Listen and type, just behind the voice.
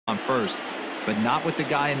on first, but not with the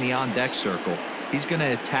guy in the on-deck circle. He's going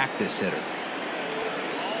to attack this hitter.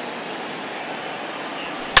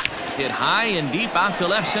 Hit high and deep out to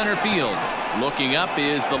left center field. Looking up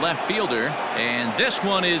is the left fielder, and this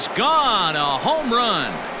one is gone. A home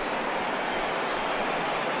run.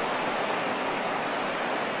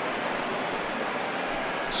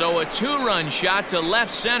 So a two-run shot to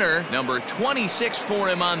left center, number 26 for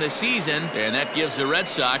him on the season, and that gives the Red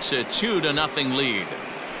Sox a 2-0 lead.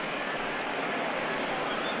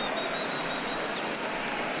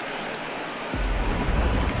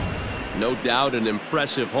 No doubt an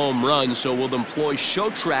impressive home run, so we'll employ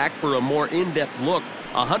show track for a more in-depth look.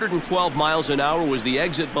 112 miles an hour was the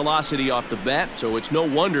exit velocity off the bat, so it's no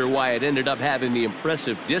wonder why it ended up having the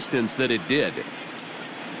impressive distance that it did.